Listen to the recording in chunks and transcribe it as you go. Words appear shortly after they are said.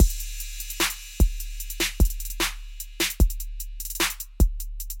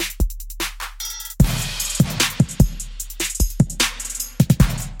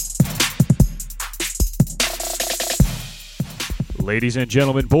Ladies and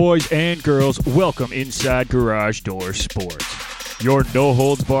gentlemen, boys and girls, welcome inside Garage Door Sports, your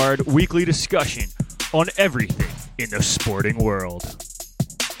no-holds-barred weekly discussion on everything in the sporting world.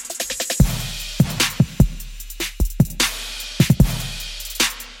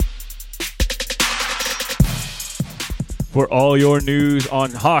 For all your news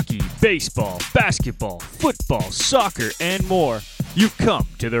on hockey, baseball, basketball, football, soccer, and more, you've come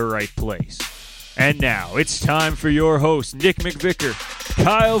to the right place. And now it's time for your hosts, Nick McVicker,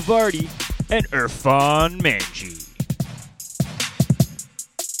 Kyle Vardy, and Irfan Manji.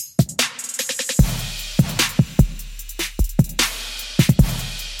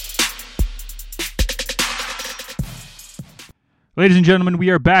 Ladies and gentlemen, we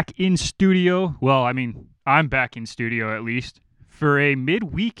are back in studio. Well, I'm back in studio at least for a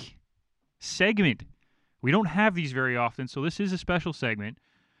midweek segment. We don't have these very often, so this is a special segment.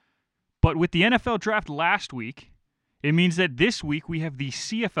 But with the NFL draft last week, it means that this week we have the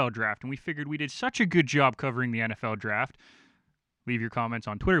CFL draft, and we figured we did such a good job covering the NFL draft. Leave your comments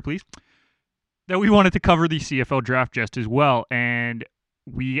on Twitter, please. That we wanted to cover the CFL draft just as well. And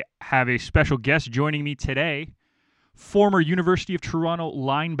we have a special guest joining me today, former University of Toronto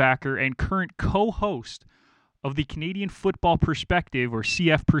linebacker and current co-host of the Canadian Football Perspective, or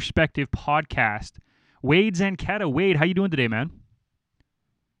CF Perspective podcast, Wade Zanketta. Wade, how you doing today, man?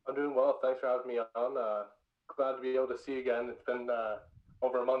 I'm doing well. Thanks for having me on. Glad to be able to see you again. It's been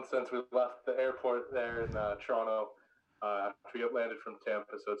over a month since we left the airport there in Toronto after we landed from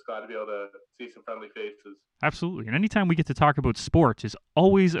Tampa, so it's glad to be able to see some friendly faces. Absolutely. And anytime we get to talk about sports is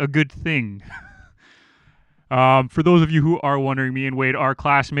always a good thing. For those of you who are wondering, me and Wade are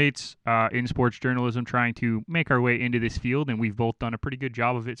classmates in sports journalism trying to make our way into this field, and we've both done a pretty good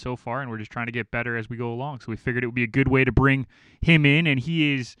job of it so far, and we're just trying to get better as we go along. So we figured it would be a good way to bring him in, and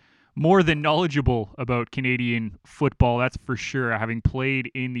he is more than knowledgeable about Canadian football, that's for sure, having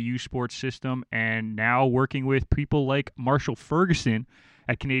played in the U Sports system and now working with people like Marshall Ferguson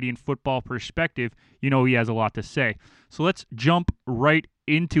at Canadian Football Perspective. You know he has a lot to say. So let's jump right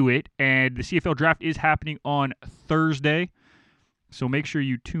into it, and the CFL draft is happening on Thursday, so make sure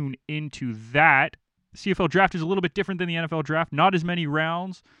you tune into that. The CFL draft is a little bit different than the NFL draft. Not as many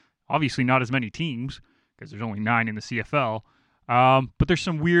rounds, obviously not as many teams, because there's only 9 in the CFL, but there's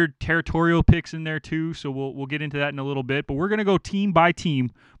some weird territorial picks in there too, so we'll get into that in a little bit, but we're going to go team by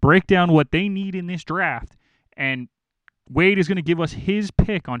team, break down what they need in this draft, and Wade is going to give us his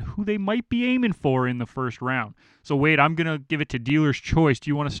pick on who they might be aiming for in the first round. So, Wade, I'm going to give it to dealer's choice. Do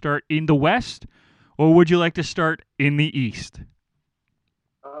you want to start in the West, or would you like to start in the East?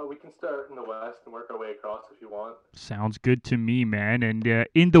 We can start in the West and work our way across if you want. Sounds good to me, man. And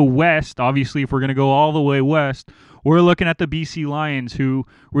in the West, obviously, if we're going to go all the way west, we're looking at the BC Lions, who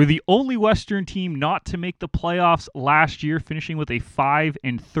were the only Western team not to make the playoffs last year, finishing with a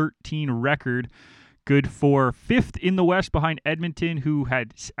 5-13 record. Good for 5th in the West behind Edmonton, who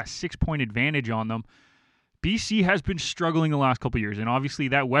had a 6-point advantage on them. BC has been struggling the last couple of years, and obviously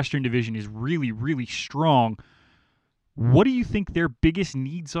that Western division is really, really strong. What do you think their biggest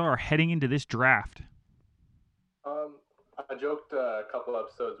needs are heading into this draft? I joked a couple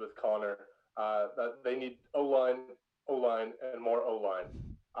episodes with Connor that they need O-line, and more O-line.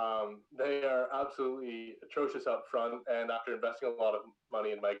 They are absolutely atrocious up front, and after investing a lot of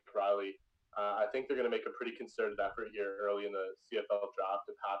money in Mike Riley, I think they're going to make a pretty concerted effort here early in the CFL draft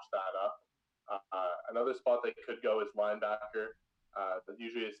to patch that up. Another spot they could go is linebacker. That's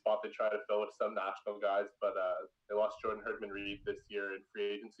usually a spot they try to fill with some national guys, but they lost Jordan Herdman-Reed this year in free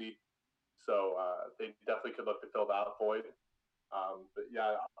agency. So they definitely could look to fill that void. But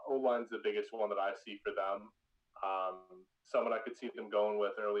yeah, O-line's the biggest one that I see for them. Someone I could see them going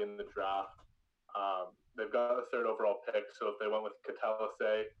with early in the draft. They've got a 3rd overall pick, so if they went with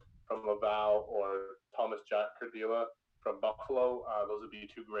Catalase from Laval or Thomas Jack Cardilla from Buffalo, those would be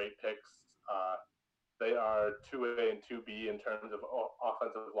 2 great picks. They are 2A and 2B in terms of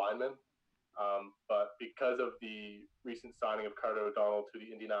offensive linemen, but because of the recent signing of Carter O'Donnell to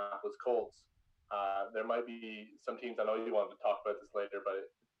the Indianapolis Colts, there might be some teams, I know you wanted to talk about this later, but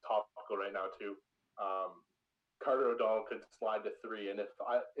it's topical right now too. Carter O'Donnell could slide to 3, and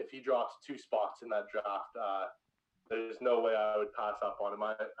if he drops 2 spots in that draft, there's no way I would pass up on him.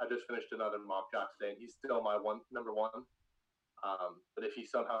 I just finished another mock draft today, and he's still my number 1. But if he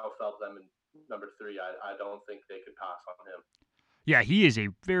somehow fell to them in number 3, I don't think they could pass on him. Yeah, he is a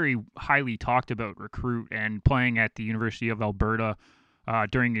very highly talked about recruit, and playing at the University of Alberta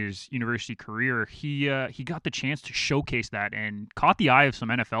during his university career, he got the chance to showcase that and caught the eye of some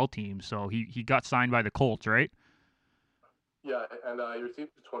NFL teams. So he got signed by the Colts, right? Yeah, and he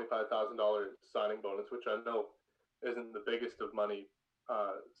received a $25,000 signing bonus, which I know isn't the biggest of money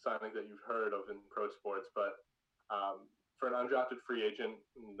signing that you've heard of in pro sports, but for an undrafted free agent,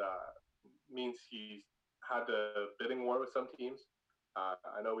 means he's had a bidding war with some teams.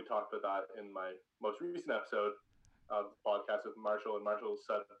 I know we talked about that in my most recent episode of the podcast with Marshall, and Marshall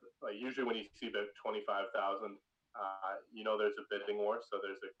said like usually when you see about 25,000, there's a bidding war, so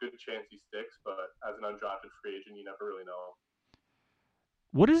there's a good chance he sticks. But as an undrafted free agent, you never really know.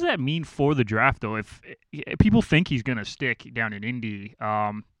 What does that mean for the draft, though? If people think he's going to stick down in Indy,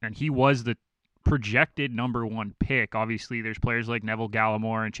 and he was the projected number one pick, obviously there's players like Neville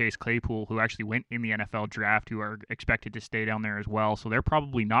Gallimore and Chase Claypool who actually went in the NFL draft who are expected to stay down there as well. So they're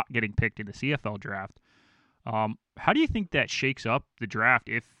probably not getting picked in the CFL draft. How do you think that shakes up the draft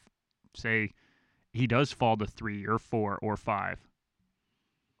if, say, he does fall to 3 or 4 or 5?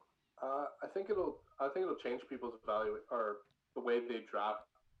 I think it'll change people's value or the way they draft.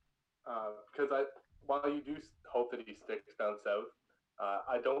 Because while you do hope that he sticks down south,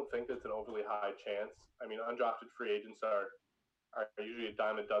 I don't think that's an overly high chance. I mean, undrafted free agents are usually a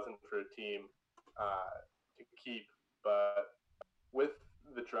dime a dozen for a team to keep, but with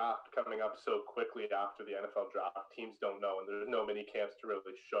the draft coming up so quickly after the NFL draft, teams don't know, and there's no mini camps to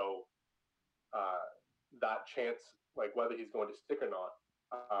really show that chance, like whether he's going to stick or not.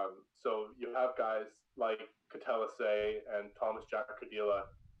 So you have guys like Katela Say and Thomas Jack-Cardila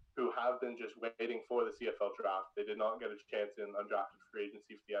who have been just waiting for the CFL draft. They did not get a chance in undrafted free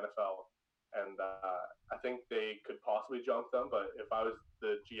agency for the NFL. And I think they could possibly jump them. But if I was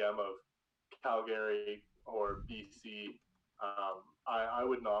the GM of Calgary or BC, I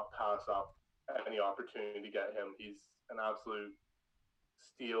would not pass up any opportunity to get him. He's an absolute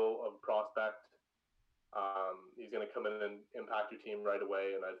steal of prospect. He's going to come in and impact your team right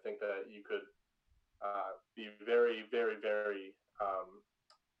away. And I think that you could be very, very, very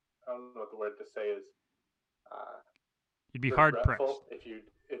I don't know what the word to say is. You'd be hard pressed.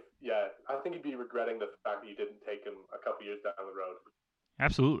 I think you'd be regretting the fact that you didn't take him a couple years down the road.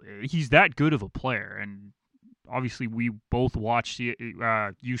 Absolutely, he's that good of a player, and obviously we both watched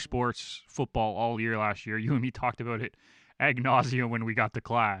U Sports football all year last year. You and me talked about it ad nauseum when we got to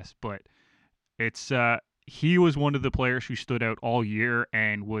class, but it's he was one of the players who stood out all year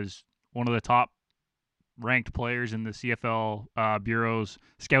and was one of the top ranked players in the CFL Bureau's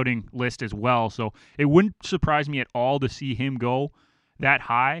scouting list as well. So it wouldn't surprise me at all to see him go that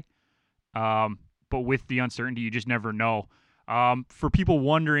high. But with the uncertainty, you just never know. For people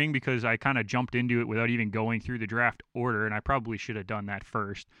wondering, because I kind of jumped into it without even going through the draft order, and I probably should have done that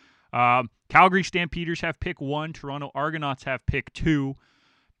first. Calgary Stampeders have pick 1. Toronto Argonauts have pick 2.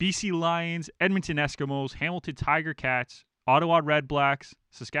 BC Lions, Edmonton Eskimos, Hamilton Tiger Cats, Ottawa Red Blacks,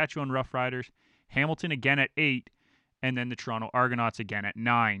 Saskatchewan Roughriders, Hamilton again at 8, and then the Toronto Argonauts again at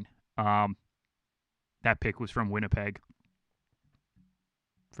 9. That pick was from Winnipeg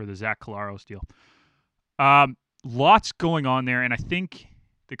for the Zach Collaros deal. Lots going on there, and I think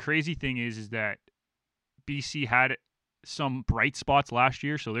the crazy thing is that BC had some bright spots last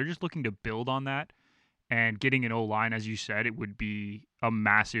year, so they're just looking to build on that. And getting an O-line, as you said, it would be a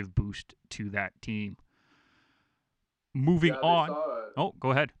massive boost to that team. Moving on.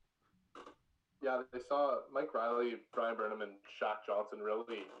 Go ahead. Yeah, they saw Mike Riley, Brian Burnham, and Shaq Johnson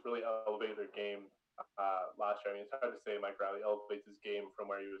really elevate their game last year. I mean, it's hard to say Mike Riley elevates his game from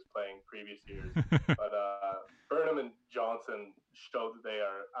where he was playing previous years, but Burnham and Johnson showed that they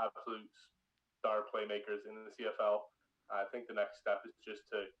are absolute star playmakers in the CFL. I think the next step is just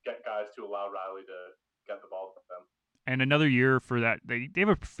to get guys to allow Riley to get the ball to them. And another year for that. They have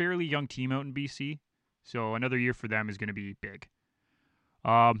a fairly young team out in BC, so another year for them is going to be big.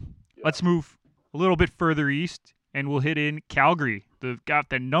 Let's move a little bit further east, and we'll hit in Calgary. They've got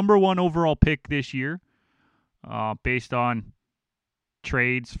the number 1 overall pick this year, based on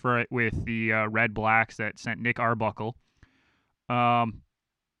trades with the Red Blacks that sent Nick Arbuckle. What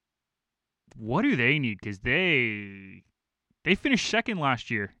do they need? Because they finished second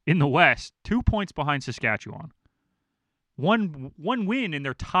last year in the West, 2 points behind Saskatchewan. One win, and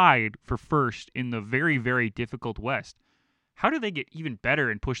they're tied for first in the very, very difficult West. How do they get even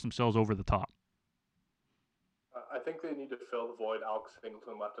better and push themselves over the top? I think they need to fill the void Alex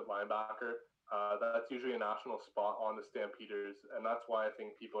Singleton left at linebacker. That's usually a national spot on the Stampeders, and that's why I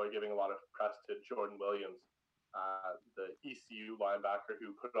think people are giving a lot of press to Jordan Williams, the ECU linebacker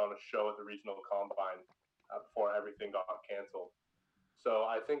who put on a show at the regional combine before everything got canceled. So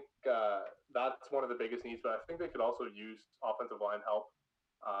I think that's one of the biggest needs, but I think they could also use offensive line help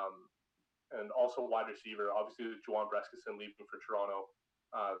and also wide receiver. Obviously, with Juwan Brescison leaving for Toronto,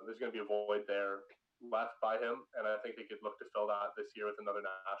 there's going to be a void there left by him, and I think they could look to fill that this year with another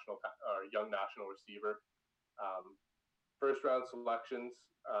young national receiver. First round selections,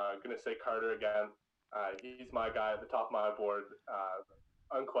 going to say Carter again. He's my guy at the top of my board,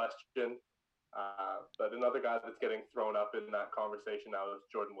 unquestioned. But another guy that's getting thrown up in that conversation now is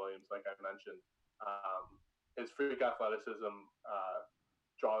Jordan Williams, like I mentioned. His freak athleticism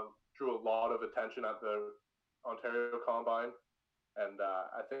drew a lot of attention at the Ontario Combine, and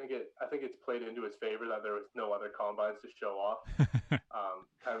I think it's played into his favor that there was no other combines to show off,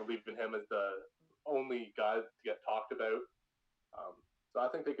 kind of leaving him as the only guy to get talked about. So I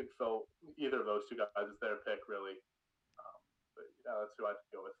think they could fill either of those two guys as their pick, really. But yeah, that's who I'd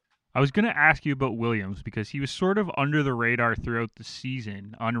go with. I was going to ask you about Williams because he was sort of under the radar throughout the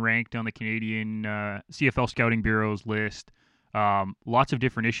season, unranked on the Canadian CFL Scouting Bureau's list. Lots of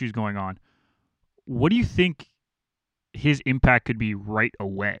different issues going on. What do you think his impact could be right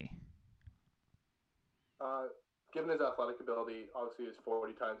away? Given his athletic ability, obviously his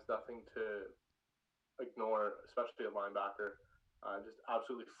 40 times nothing to ignore, especially a linebacker. Just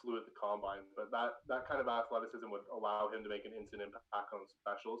absolutely flew at the combine. But that kind of athleticism would allow him to make an instant impact on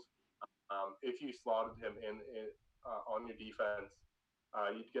specials. If you slotted him in on your defense,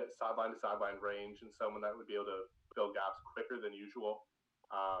 you'd get sideline to sideline range and someone that would be able to fill gaps quicker than usual.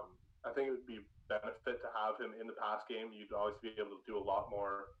 I think it would be benefit to have him in the pass game. You'd always be able to do a lot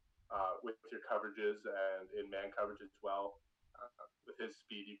more with your coverages and in man coverage as well. With his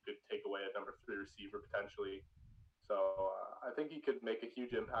speed, you could take away a number 3 receiver potentially. So I think he could make a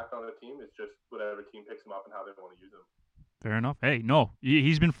huge impact on the team. It's just whatever team picks him up and how they want to use him. Fair enough. Hey, no,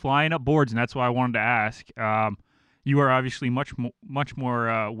 he's been flying up boards, and that's why I wanted to ask. You are obviously much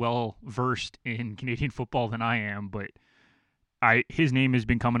more well versed in Canadian football than I am, but his name has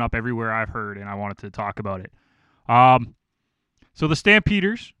been coming up everywhere I've heard, and I wanted to talk about it. So the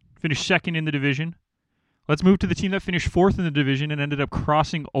Stampeders finished second in the division. Let's move to the team that finished fourth in the division and ended up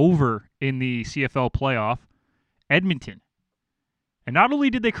crossing over in the CFL playoff, Edmonton. And not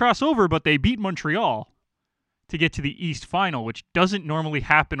only did they cross over, but they beat Montreal to get to the East Final, which doesn't normally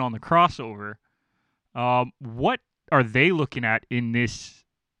happen on the crossover. What are they looking at in this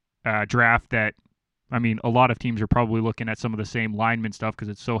draft that, I mean, a lot of teams are probably looking at some of the same lineman stuff because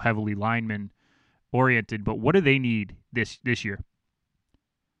it's so heavily lineman oriented, but what do they need this year?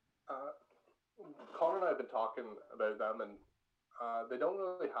 Connor and I have been talking about them, and they don't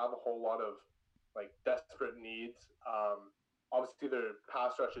really have a whole lot of desperate needs. Obviously, their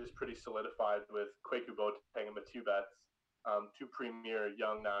pass rush is pretty solidified with Kwaku Boateng and Mathieu Betts, two premier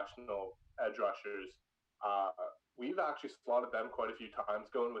young national edge rushers. We've actually slotted them quite a few times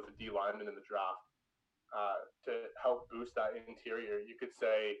going with a D lineman in the draft to help boost that interior. You could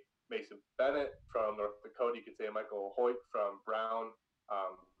say Mason Bennett from North Dakota. You could say Michael Hoyt from Brown,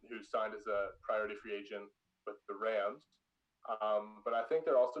 who signed as a priority free agent with the Rams. But I think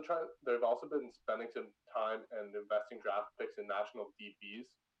they've also been spending some time and investing draft picks in national DBs.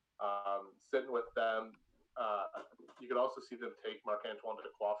 Sitting with them, you could also see them take Marc-Antoine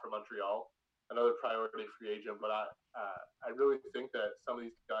Dequoy from Montreal, another priority free agent. But I really think that some of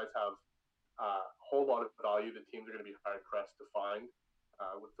these guys have a whole lot of value that teams are going to be hard pressed to find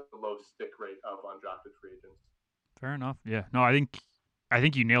with the low stick rate of undrafted free agents. Fair enough. Yeah. No, I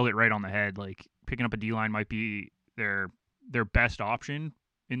think you nailed it right on the head. Like picking up a D line might be their best option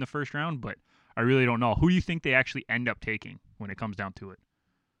in the first round, but I really don't know. Who do you think they actually end up taking when it comes down to it?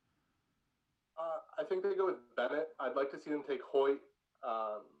 I think they go with Bennett. I'd like to see them take Hoyt.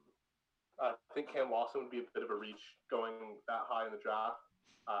 I think Cam Lawson would be a bit of a reach going that high in the draft.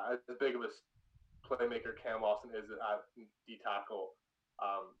 As big of a playmaker Cam Lawson is at D tackle,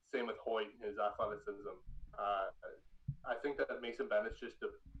 same with Hoyt, his athleticism. I think that Mason Bennett's just a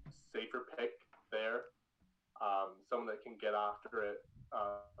safer pick there. Someone that can get after it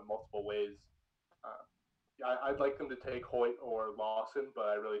in multiple ways. I'd like them to take Hoyt or Lawson, but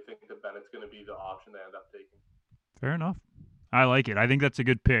I really think that Bennett's going to be the option they end up taking. Fair enough. I like it. I think that's a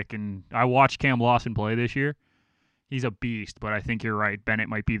good pick, and I watched Cam Lawson play this year. He's a beast, but I think you're right. Bennett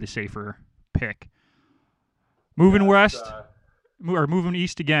might be the safer pick. Moving west, or moving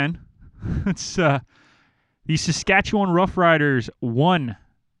east again. It's the Saskatchewan Roughriders won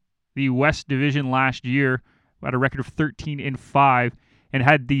the West Division last year, had a record of 13-5, and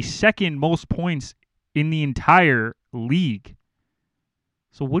had the second most points in the entire league.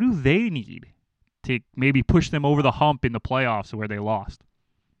 So what do they need to maybe push them over the hump in the playoffs where they lost?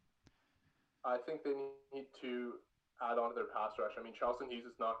 I think they need to add on to their pass rush. I mean, Charleston Hughes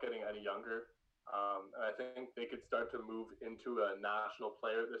is not getting any younger. And I think they could start to move into a national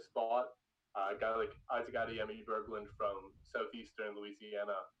player at this spot. A guy like Isaac Adeyemi Berglund from Southeastern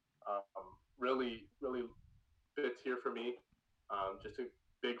Louisiana really fits here for me. Just a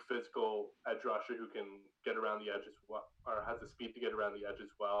big physical edge rusher who can get around the edge as well, or has the speed to get around the edge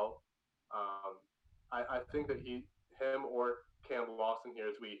as well. I think that him or Cam Lawson here,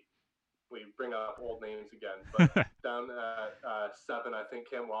 as we bring up old names again, but down at 7, I think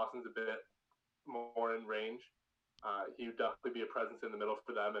Cam Lawson's a bit more in range. He would definitely be a presence in the middle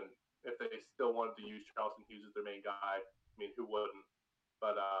for them, and if they still wanted to use Charleston Hughes as their main guy, I mean, who wouldn't?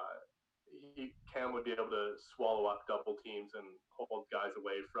 But Cam would be able to swallow up double teams and hold guys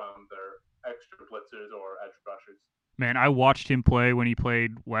away from their extra blitzers or edge rushers. Man, I watched him play when he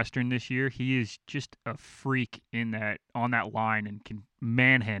played Western this year. He is just a freak on that line and can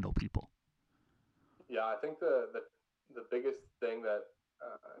manhandle people. Yeah, I think the biggest thing that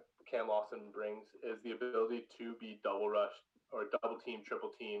Cam Lawson brings is the ability to be double rushed or double team,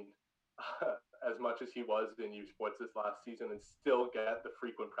 triple teamed as much as he was in U Sports this last season and still get the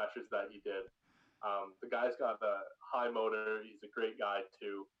frequent pressures that he did. The guy's got a high motor. He's a great guy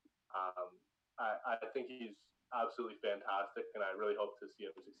too. I think he's absolutely fantastic, and I really hope to see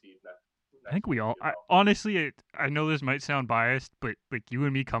him succeed next. I think we all. Honestly, I know this might sound biased, but like you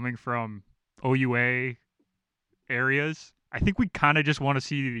and me coming from OUA areas, I think we kind of just want to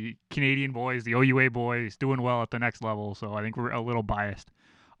see the Canadian boys, the OUA boys, doing well at the next level. So I think we're a little biased.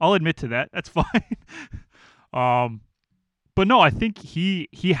 I'll admit to that. That's fine. But no, I think he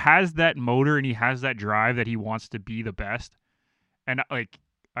has that motor and he has that drive that he wants to be the best. And like,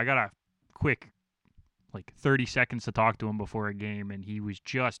 I got a quick 30 seconds to talk to him before a game, and he was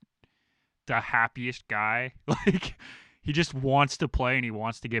just the happiest guy. Like, he just wants to play and he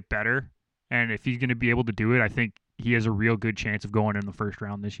wants to get better. And if he's going to be able to do it, I think he has a real good chance of going in the first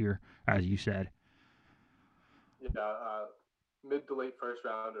round this year, as you said. Yeah, mid to late first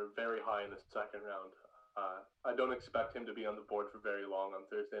round or very high in the second round. I don't expect him to be on the board for very long on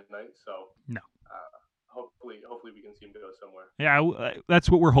Thursday night, so no. Hopefully we can see him go somewhere. Yeah, that's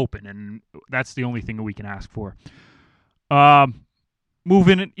what we're hoping, and that's the only thing that we can ask for.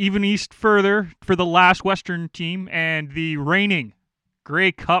 Moving even east further for the last Western team and the reigning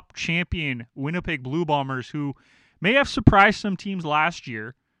Grey Cup champion Winnipeg Blue Bombers, who may have surprised some teams last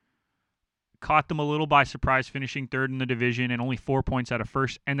year, caught them a little by surprise, finishing third in the division and only 4 points out of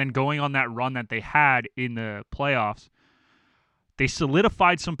first, and then going on that run that they had in the playoffs. They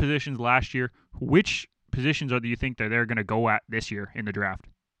solidified some positions last year. Which positions do you think that they're going to go at this year in the draft?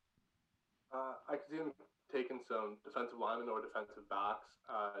 I could see them taking some defensive linemen or defensive backs,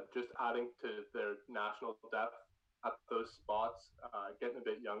 just adding to their national depth at those spots, getting a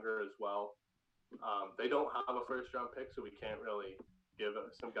bit younger as well. They don't have a first-round pick, so we can't really give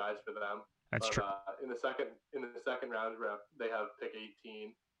some guys for them. That's true. In the second round, they have pick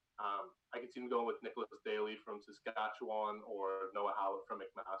 18. I could see them going with Nicholas Daly from Saskatchewan or Noah Hallett from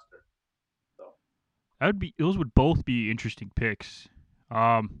McMaster. So those would both be interesting picks.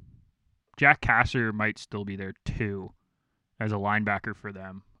 Jack Kasser might still be there too, as a linebacker for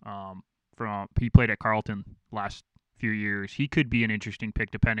them. He played at Carleton last few years. He could be an interesting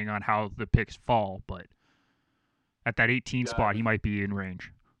pick depending on how the picks fall, but at that 18 spot, he might be in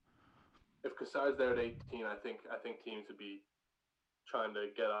range. If Kasser's there at 18, I think teams would be trying to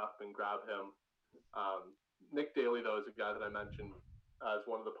get up and grab him. Nick Daly, though, is a guy that I mentioned as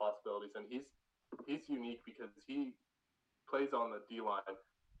one of the possibilities, and he's unique because he plays on the D line,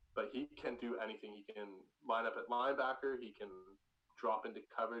 but he can do anything. He can line up at linebacker. He can drop into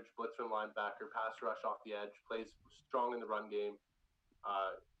coverage, blitz from linebacker, pass rush off the edge, plays strong in the run game,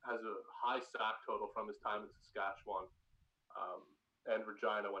 has a high sack total from his time in Saskatchewan and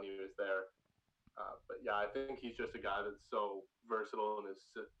Regina when he was there. But yeah, I think he's just a guy that's so versatile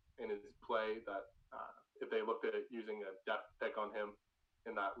in his play that if they looked at using a depth pick on him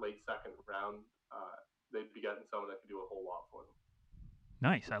in that late second round, they'd be getting someone that could do a whole lot for them.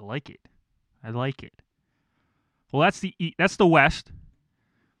 Nice, I like it. Well, that's the West.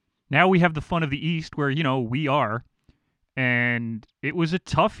 Now we have the fun of the East, where we are, and it was a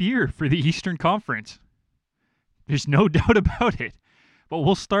tough year for the Eastern Conference. There's no doubt about it. But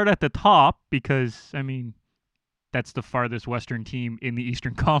we'll start at the top because, that's the farthest Western team in the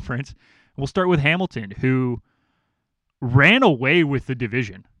Eastern Conference. We'll start with Hamilton, who ran away with the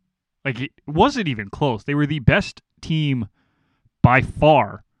division. It wasn't even close. They were the best team by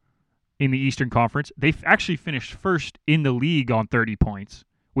far in the Eastern Conference. They actually finished first in the league on 30 points,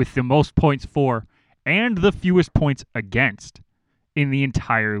 with the most points for and the fewest points against in the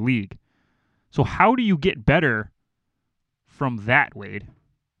entire league. So how do you get better from that, Wade?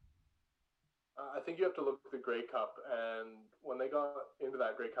 I think you have to look at the Grey Cup, and when they got into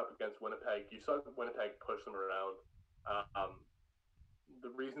that Grey Cup against Winnipeg, you saw Winnipeg push them around.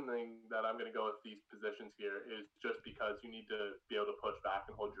 the reasoning that I'm going to go with these positions here is just because you need to be able to push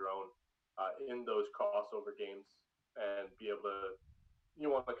back and hold your own in those crossover games and be able to. You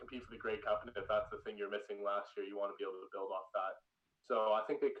want to compete for the Grey Cup, and if that's the thing you're missing last year, you want to be able to build off that. So I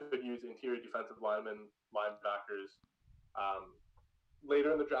think they could use interior defensive linemen, linebackers.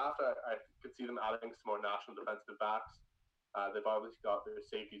 Later in the draft, I could see them adding some more national defensive backs. They've obviously got their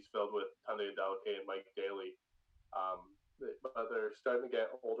safeties filled with Tunde Adeleke and Mike Daly. But they're starting to get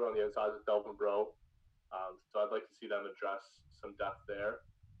older on the outside with Delvin Breaux. So I'd like to see them address some depth there.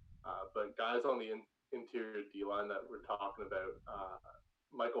 But guys on the interior D-line that we're talking about,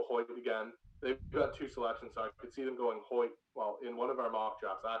 Michael Hoyt again. They've got 2 selections, so I could see them going Hoyt. Well, in one of our mock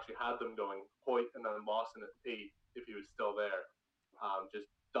drafts, I actually had them going Hoyt and then Lawson at 8 if he was still there.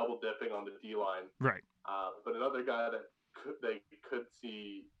 Just double dipping on the D-line. Right. But another guy that they could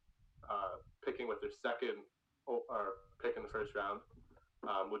see picking with their second or pick in the first round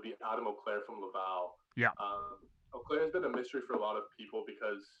would be Adam Auclair from Laval. Yeah. Auclair has been a mystery for a lot of people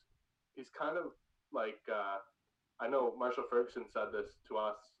because he's kind of like I know Marshall Ferguson said this to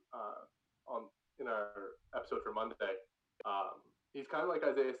us in our episode for Monday. He's kind of like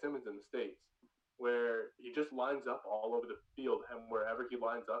Isaiah Simmons in the States, where he just lines up all over the field, and wherever he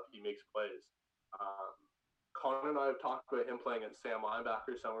lines up, he makes plays. Connor and I have talked about him playing at Sam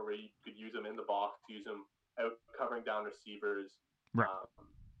linebacker, somewhere where you could use him in the box, use him out covering down receivers. Right.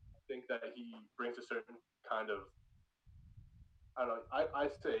 I think that he brings a certain kind of, I don't know, I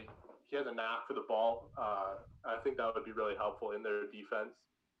say he has a knack for the ball. I think that would be really helpful in their defense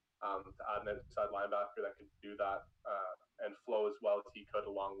to add an outside linebacker that could do that and flow as well as he could,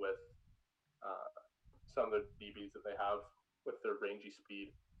 along with some of the DBs that they have with their rangy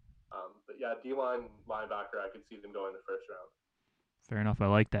speed. But yeah, D-line linebacker, I could see them going in the first round. Fair enough. I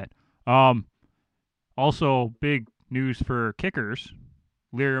like that. Also, big news for kickers.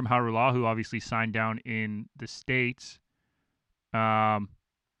 Lirim Hau'olahu obviously signed down in the States.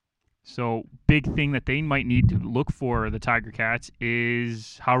 So big thing that they might need to look for, the Tiger Cats,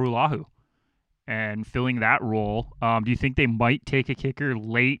 is Hau'olahu and filling that role. Do you think they might take a kicker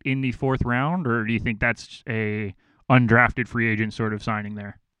late in the 4th round, or do you think that's a undrafted free agent sort of signing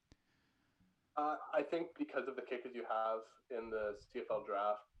there? I think because of the kickers you have in the CFL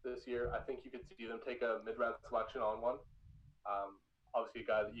draft this year, I think you could see them take a mid-round selection on one. Obviously, a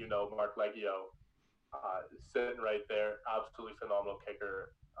guy that you know, Mark Leggio, is sitting right there, absolutely phenomenal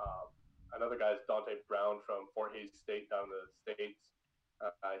kicker. Another guy is Dante Brown from Fort Hays State down in the States.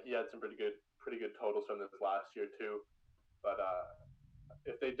 He had some pretty good totals from this last year too. But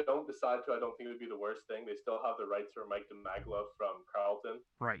if they don't decide to, I don't think it would be the worst thing. They still have the rights for Mike DeMaglo from Carleton.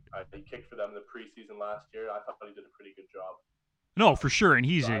 Right. He kicked for them in the preseason last year. I thought he did a pretty good job. No, for sure, and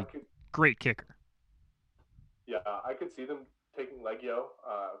he's a great kicker. Yeah, I could see them taking Leggio.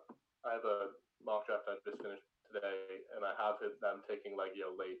 I have a mock draft I just finished today, and I have them taking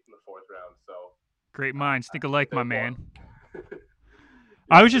Leggio late in the 4th round. So great minds think alike, my man.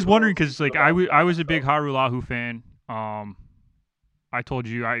 I was just wondering because, like, I was a big Hau'olahu fan. I told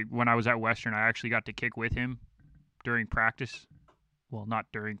you when I was at Western, I actually got to kick with him during practice. Well, not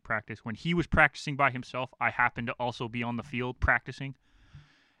during practice. When he was practicing by himself, I happened to also be on the field practicing.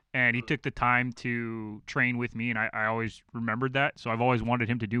 And he took the time to train with me, and I always remembered that. So I've always wanted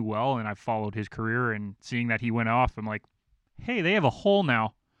him to do well, and I've followed his career. And seeing that he went off, I'm like, hey, they have a hole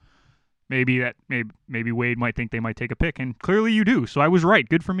now. Maybe Wade might think they might take a pick, and clearly you do. So I was right.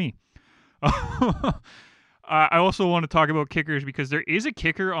 Good for me. I also want to talk about kickers because there is a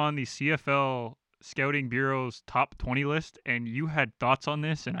kicker on the CFL Scouting Bureau's top 20 list, and you had thoughts on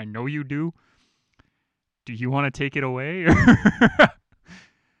this, and I know you do. Do you want to take it away?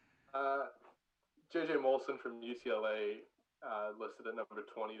 JJ Molson from UCLA listed at number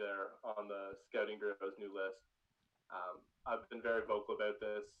 20 there on the Scouting Bureau's new list. I've been very vocal about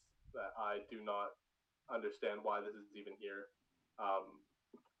this, that I do not understand why this is even here.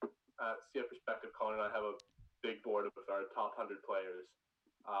 At CF Perspective, Colin and I have a big board with our top 100 players.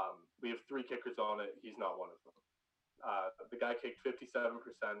 We have 3 kickers on it. He's not one of them. The guy kicked 57%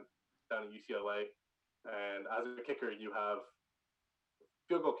 down at UCLA. And as a kicker, you have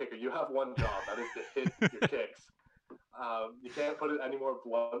field goal kicker. You have one job. That is to hit your kicks. You can't put it any more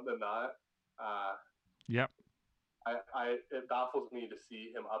blunt than that. Yep. It baffles me to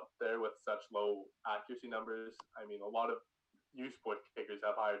see him up there with such low accuracy numbers. I mean, a lot of youth sport kickers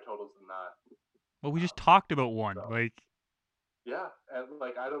have higher totals than that. Well, we just talked about one. So, yeah, and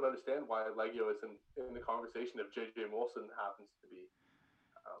I don't understand why Leggio isn't in the conversation if JJ Molson happens to be.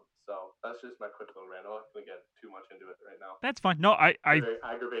 So that's just my quick little rant. I'm not going to get too much into it right now. That's fine. No, Very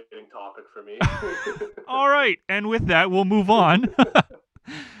aggravating topic for me. All right, and with that, we'll move on.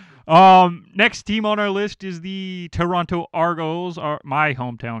 Next team on our list is the Toronto Argos, my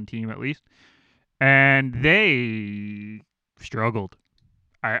hometown team at least, and they struggled.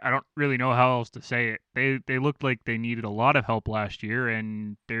 I don't really know how else to say it. They looked like they needed a lot of help last year,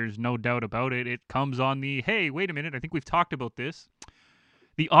 and there's no doubt about it. It comes on the, hey, wait a minute, I think we've talked about this.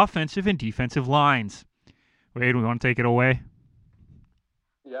 The offensive and defensive lines. Wade, we want to take it away?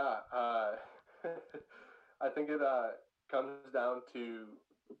 Yeah, I think it comes down to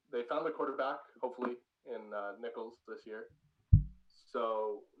they found the quarterback, hopefully, in Nichols this year.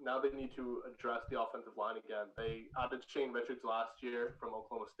 So now they need to address the offensive line again. They added Shane Richards last year from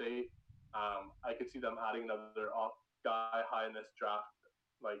Oklahoma State. I could see them adding another guy high in this draft,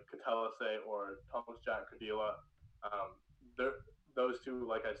 like Katelase or Thomas Jack Cordila. Those two,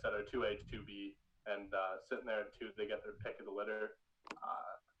 like I said, are 2A, 2B, and sitting there until they get their pick of the litter.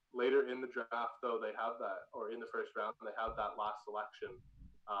 Later in the draft, though, they have that, or in the first round, they have that last selection.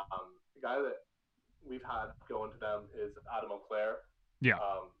 The guy that we've had going to them is Adam Auclair. Yeah.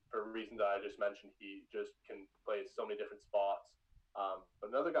 For reasons that I just mentioned, he just can play so many different spots. But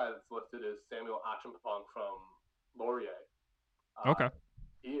another guy that's listed is Samuel Achampong from Laurier. Okay.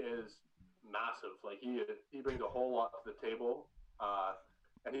 He is massive. Like he brings a whole lot to the table,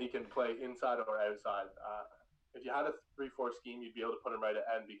 and he can play inside or outside. If you had a 3-4 scheme, you'd be able to put him right at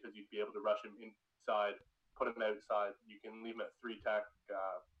end because you'd be able to rush him inside, put him outside. You can leave him at 3 tech,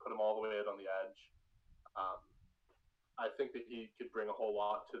 put him all the way out on the edge. I think that he could bring a whole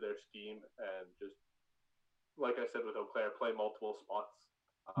lot to their scheme and just, like I said with Auclair, play multiple spots.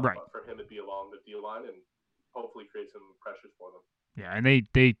 Right. But for him to be along the D line and hopefully create some pressures for them. Yeah, and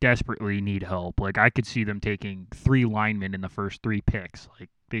they desperately need help. Like I could see them taking 3 linemen in the first 3 picks. Like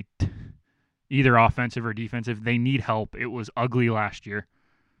they either offensive or defensive, they need help. It was ugly last year.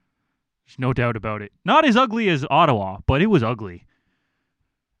 There's no doubt about it. Not as ugly as Ottawa, but it was ugly.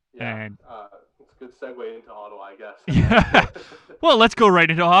 Yeah, and it's a good segue into Ottawa, I guess. Yeah. Well, let's go right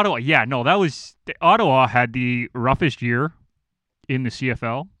into Ottawa. Yeah, no, Ottawa had the roughest year in the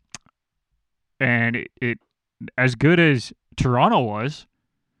CFL, and it as good as Toronto was.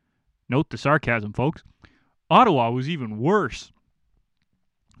 Note the sarcasm, folks. Ottawa was even worse.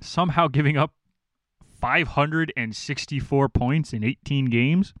 Somehow giving up 564 points in 18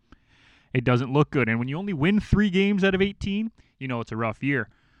 games. It doesn't look good. And when you only win 3 games out of 18, you know it's a rough year.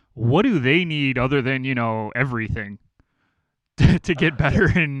 What do they need other than, everything to get better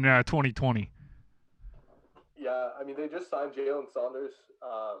in 2020? Yeah, I mean, they just signed Jalen Saunders,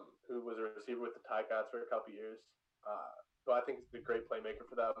 who was a receiver with the Ticats for a couple years. So I think it's a great playmaker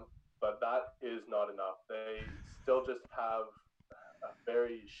for them. But that is not enough. They still just have a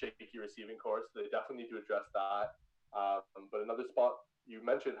very shaky receiving course. They definitely need to address that. But another spot, you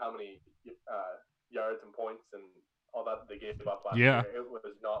mentioned how many yards and points and all that they gave up last year. It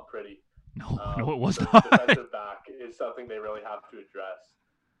was not pretty. No, it was so not. Defensive back is something they really have to address.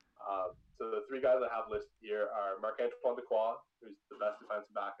 So the 3 guys I have listed here are Marc-Antoine Dequoy, who's the best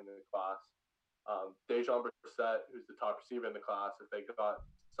defensive back in the class. Dejon Brissett, who's the top receiver in the class. If they got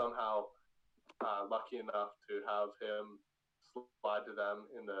somehow lucky enough to have him slide to them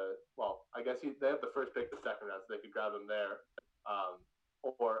in I guess they have the first pick, the second round, so they could grab him there.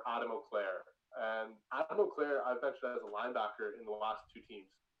 Or Adam Auclair. And Adam Auclair, I've mentioned as a linebacker in the last 2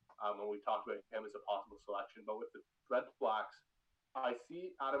 teams when we talked about him as a possible selection. But with the Red Blacks, I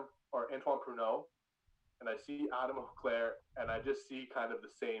see Antoine Pruneau, and I see Adam Auclair, and I just see kind of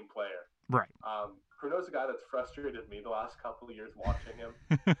the same player. Right. Pruneau's a guy that's frustrated me the last couple of years watching him.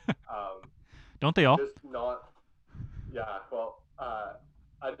 Don't they all? Just not. Yeah. Well,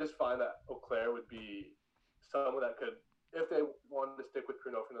 I just find that Auclair would be someone that could, if they wanted to stick with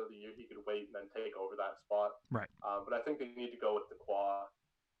Pruneau for another year, he could wait and then take over that spot. Right. But I think they need to go with Dequoy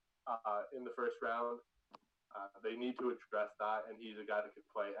in the first round. They need to address that, and he's a guy that could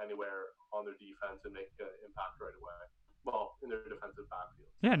play anywhere on their defense and make an impact right away. Well, in their defensive backfield.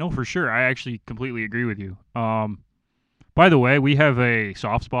 Yeah, no, for sure. I actually completely agree with you. By the way, we have a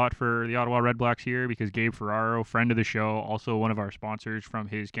soft spot for the Ottawa Red Blacks here because Gabe Ferraro, friend of the show, also one of our sponsors from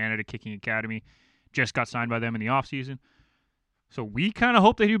his Canada Kicking Academy, just got signed by them in the offseason. So we kind of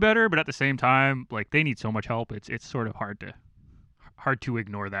hope they do better, but at the same time, like they need so much help. It's sort of hard to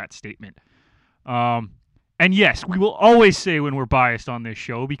ignore that statement. And yes, we will always say when we're biased on this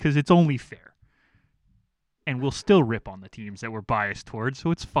show because it's only fair. And we'll still rip on the teams that we're biased towards,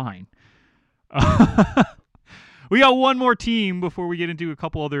 so it's fine. We got one more team before we get into a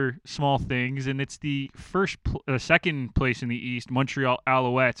couple other small things, and it's the second place in the East, Montreal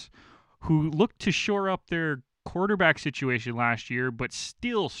Alouettes, who looked to shore up their quarterback situation last year, but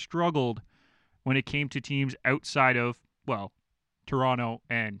still struggled when it came to teams outside of, Toronto,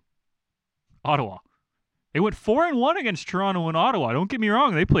 and Ottawa. They went 4-1 against Toronto and Ottawa. Don't get me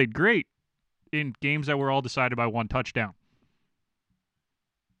wrong, they played great in games that were all decided by one touchdown.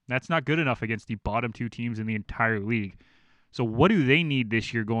 That's not good enough against the bottom two teams in the entire league. So what do they need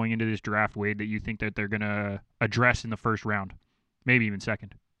this year going into this draft, Wade, that you think that they're going to address in the first round, maybe even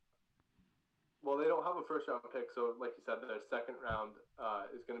second? Well, they don't have a first-round pick, so like you said, their second round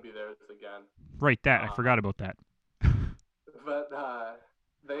is going to be theirs again. Right, I forgot about that. But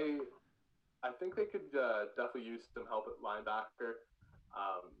I think they could definitely use some help at linebacker.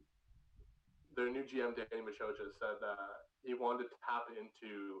 Their new GM, Danny Machocha, said he wanted to tap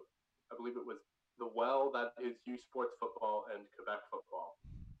into, I believe it was the well that is U Sports football and Quebec football.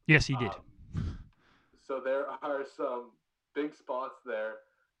 Yes, he did. So there are some big spots there.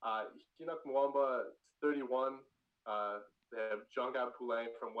 Hinok Mwamba, 31. They have Jean-Gab Poulain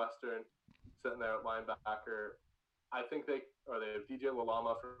from Western sitting there at linebacker. I think they have DJ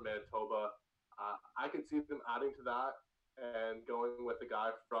Lalama from Manitoba. I could see them adding to that and going with the guy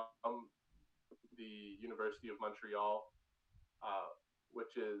from the University of Montreal,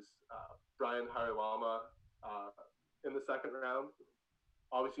 which is Brian Harilama in the second round.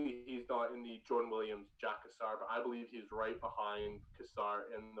 Obviously, he's not in the Jordan Williams, Jack Cassar, but I believe he's right behind Cassar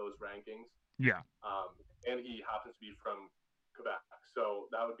in those rankings. Yeah. And he happens to be from Quebec.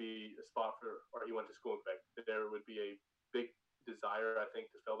 So that would be a spot or he went to school in Quebec. There would be a big desire, I think,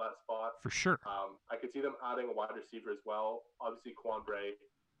 to fill that spot. For sure. I could see them adding a wide receiver as well. Obviously, Quan Bray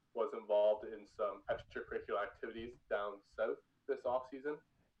was involved in some extracurricular activities down south this offseason.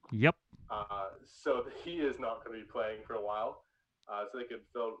 Yep. So he is not going to be playing for a while. So they could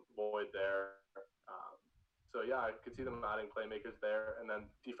fill void there. So yeah, I could see them adding playmakers there. And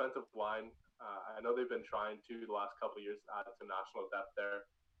then defensive line, I know they've been trying to the last couple of years add some national depth there.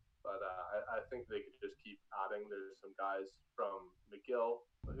 But I think they could just keep adding. There's some guys from McGill,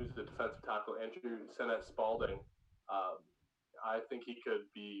 who's the defensive tackle, Andrew Sennett Spalding. I think he could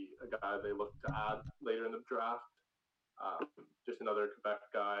be a guy they look to add later in the draft. Just another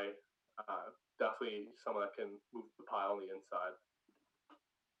Quebec guy. Definitely someone that can move the pile on the inside.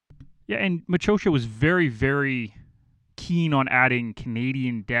 Yeah, and Machocha was very, very keen on adding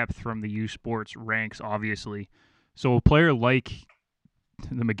Canadian depth from the U Sports ranks, obviously. So a player like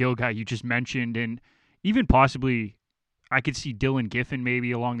the McGill guy you just mentioned, and even possibly I could see Dylan Giffen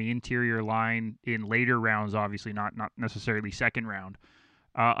maybe along the interior line in later rounds, obviously not necessarily second round.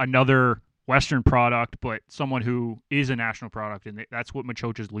 Another Western product, but someone who is a national product, and that's what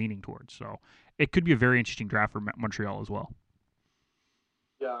Machocha's leaning towards. So it could be a very interesting draft for Montreal as well.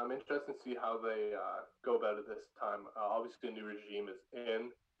 Yeah, I'm interested to see how they go about it this time. Obviously, a new regime is in,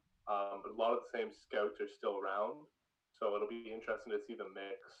 but a lot of the same scouts are still around. So it'll be interesting to see the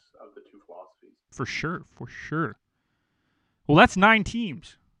mix of the two philosophies. For sure. Well, that's 9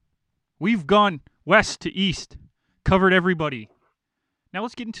 teams. We've gone west to east, covered everybody. Now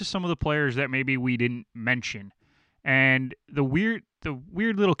let's get into some of the players that maybe we didn't mention. And the weird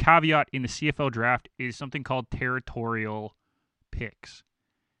little caveat in the CFL draft is something called territorial picks.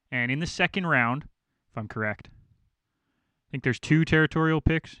 And in the second round, if I'm correct, I think there's 2 territorial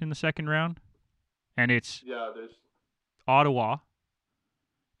picks in the second round. And it's there's Ottawa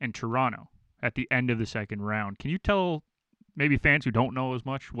and Toronto at the end of the second round. Can you tell maybe fans who don't know as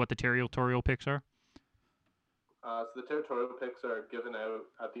much what the territorial picks are? So the territorial picks are given out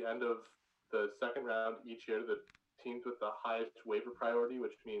at the end of the second round each year to the teams with the highest waiver priority,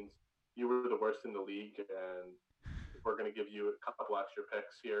 which means you were the worst in the league and we're going to give you a couple extra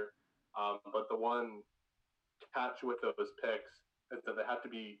picks here. But the one catch with those picks is that they have to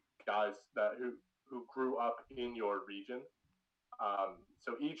be guys who grew up in your region.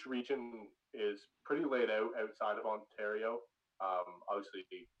 So each region is pretty laid out outside of Ontario. Obviously,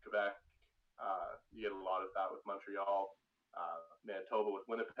 Quebec, you get a lot of that with Montreal, Manitoba with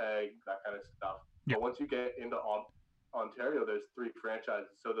Winnipeg, that kind of stuff. But once you get into Ontario, there's 3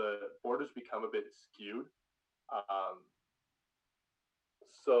 franchises, so the borders become a bit skewed.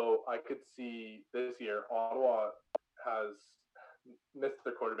 So I could see this year, Ottawa has missed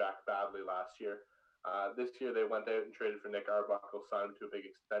their quarterback badly last year. This year they went out and traded for Nick Arbuckle, signed him to a big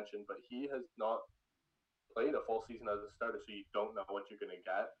extension, but he has not played a full season as a starter, so you don't know what you're going to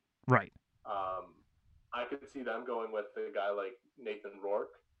get. Right. I could see them going with a guy like Nathan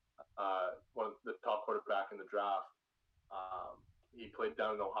Rourke, one of the top quarterback in the draft. He played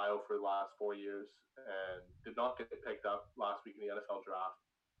down in Ohio for the last 4 years and did not get picked up last week in the NFL draft.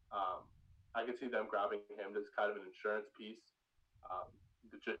 I could see them grabbing him as kind of an insurance piece.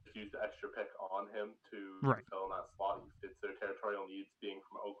 To just use the extra pick on him to fill in that slot. He fits their territorial needs, being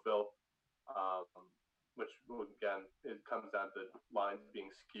from Oakville, which again, it comes ends the lines being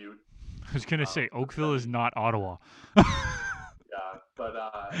skewed. I was gonna say Oakville is not Ottawa. Yeah, but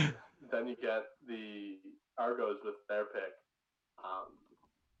then you get the Argos with their pick,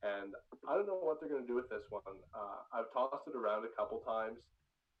 and I don't know what they're going to do with this one. I've tossed it around a couple times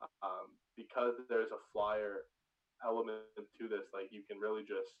because there's a flyer element to this. Like you can really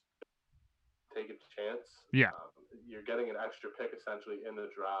just take a chance. Yeah. You're getting an extra pick essentially in the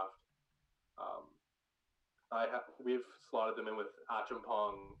draft. We've slotted them in with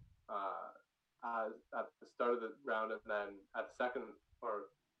Achampong at the start of the round, and then at the second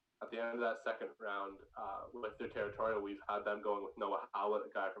or at the end of that second round with their territorial, we've had them going with Noah Howlett,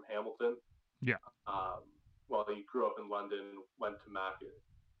 a guy from Hamilton. Yeah. Well, he grew up in London, went to Mac.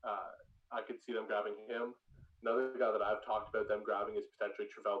 I could see them grabbing him. Another guy that I've talked about them grabbing is potentially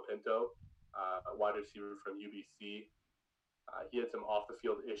Travell Pinto, a wide receiver from UBC. He had some off the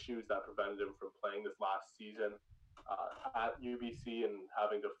field issues that prevented him from playing this last season at UBC and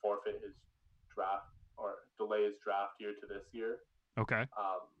having to forfeit his draft or delay his draft year to this year. Okay.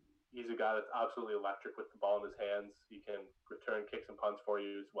 He's a guy that's absolutely electric with the ball in his hands. He can return kicks and punts for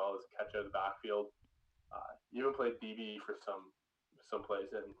you as well as catch out of the backfield. He even played DB for some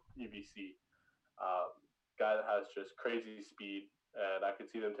plays in UBC. Guy that has just crazy speed, and I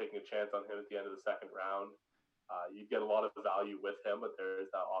could see them taking a chance on him at the end of the second round. You get a lot of value with him, but there is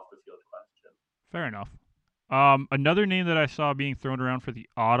that off the field question. Fair enough. Another name that I saw being thrown around for the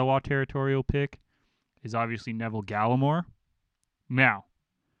Ottawa territorial pick is obviously Neville Gallimore. Now,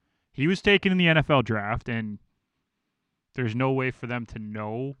 he was taken in the NFL draft, and there's no way for them to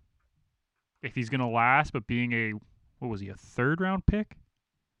know if he's going to last, but being a third round pick?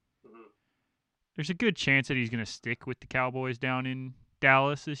 Mm-hmm. There's a good chance that he's going to stick with the Cowboys down in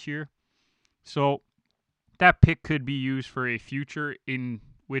Dallas this year. So that pick could be used for a future in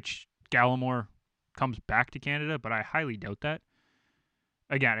which Gallimore comes back to Canada, but I highly doubt that.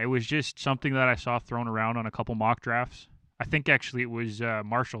 Again, it was just something that I saw thrown around on a couple mock drafts. I think actually it was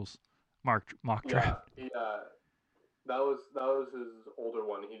Marshall's mock draft. Yeah, that was his older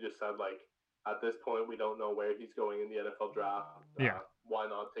one. He just said like, at this point we don't know where he's going in the NFL draft. Why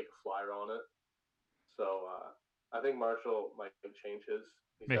not take a flyer on it? So I think Marshall might change his.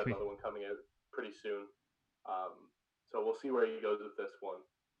 He's got another one coming out pretty soon. So we'll see where he goes with this one.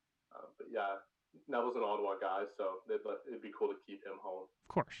 But yeah, Neville's an Ottawa guy, so it'd be cool to keep him home.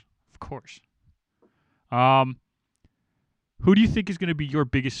 Of course. Who do you think is going to be your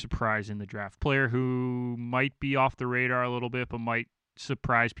biggest surprise in the draft? Player who might be off the radar a little bit, but might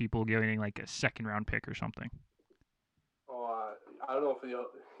surprise people getting like a second round pick or something? Oh, I don't know if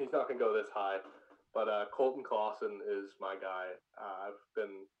he's not going to go this high, but Colton Clausen is my guy. I've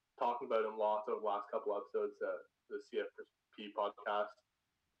been talking about him lots over the last couple episodes at the CFP podcast.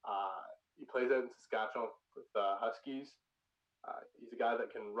 He plays out in Saskatchewan with the Huskies. He's a guy that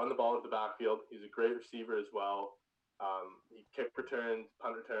can run the ball out of the backfield. He's a great receiver as well. He kick returns,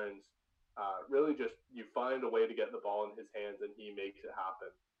 punt returns. Really just you find a way to get the ball in his hands and he makes it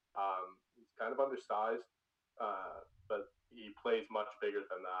happen. He's kind of undersized, but he plays much bigger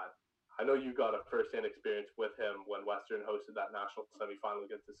than that. I know you got a first-hand experience with him when Western hosted that national semifinal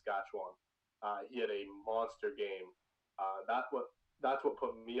against Saskatchewan. He had a monster game. That's what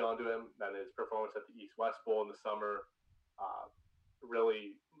put me onto him. Then his performance at the East-West Bowl in the summer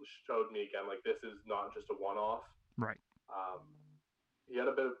really showed me again, like, this is not just a one-off. Right. He had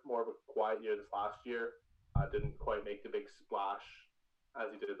a bit more of a quiet year this last year. Didn't quite make the big splash as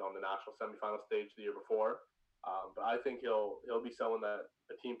he did on the national semifinal stage the year before. But I think he'll be someone that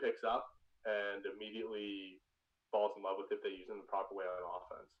the team picks up and immediately falls in love with if they use him the proper way on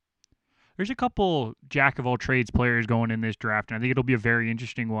offense. There's a couple jack of all trades players going in this draft, and I think it'll be a very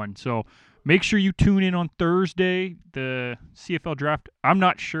interesting one. So make sure you tune in on Thursday, the CFL draft. I'm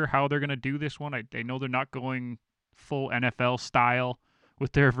not sure how they're going to do this one. I know they're not going full NFL style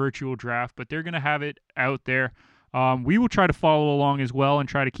with their virtual draft, but they're going to have it out there. We will try to follow along as well and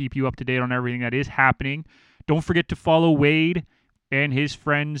try to keep you up to date on everything that is happening. Don't forget to follow Wade and his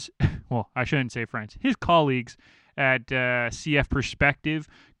friends. Well, I shouldn't say friends. His colleagues at CF Perspective.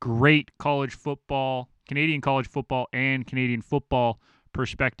 Great college football, Canadian college football, and Canadian football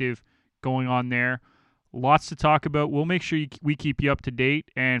perspective going on there. Lots to talk about. We'll make sure we keep you up to date.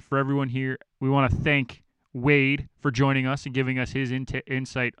 And for everyone here, we want to thank Wade for joining us and giving us his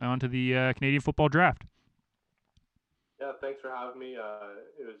insight onto the Canadian football draft. Yeah, thanks for having me.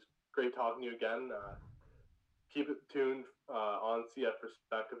 It was great talking to you again. Keep it tuned on CF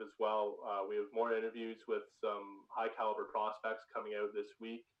Perspective as well. We have more interviews with some high-caliber prospects coming out this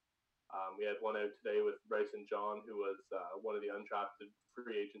week. We had one out today with Bryson John, who was one of the undrafted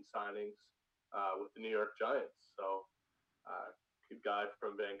free agent signings with the New York Giants. So good guy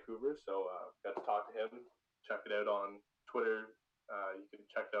from Vancouver. So got to talk to him. Check it out on Twitter. You can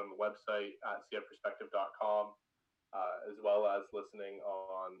check it out on the website at cfperspective.com, as well as listening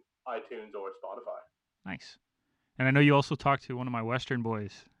on iTunes or Spotify. Nice. And I know you also talked to one of my Western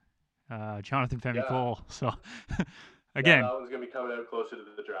boys, Jonathan Femi Cole. So again, that one's gonna be coming out closer to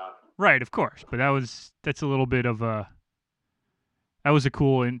the draft. Right, of course. But that's a little bit of that was a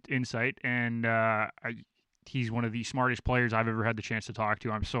cool insight, and he's one of the smartest players I've ever had the chance to talk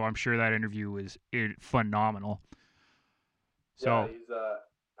to. I'm sure that interview was phenomenal. So he's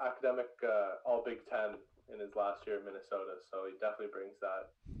academic All Big Ten in his last year in Minnesota, so he definitely brings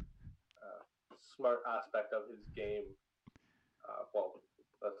that smart aspect of his game.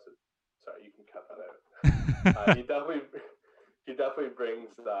 Sorry, you can cut that out. He definitely brings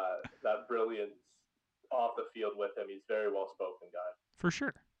that brilliance off the field with him. He's a very well spoken guy. For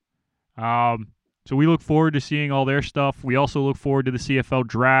sure. So we look forward to seeing all their stuff. We also look forward to the CFL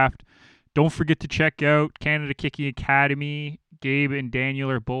draft. Don't forget to check out Canada Kicking Academy. Gabe and Daniel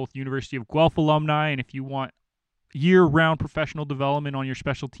are both University of Guelph alumni, and if you want year-round professional development on your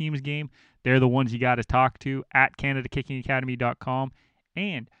special teams game, they're the ones you got to talk to at CanadaKickingAcademy.com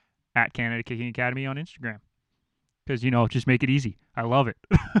and at Canada Kicking Academy on Instagram. Because, just make it easy. I love it.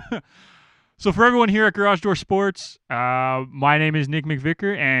 So for everyone here at Garage Door Sports, my name is Nick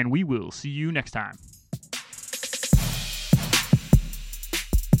McVicker, and we will see you next time.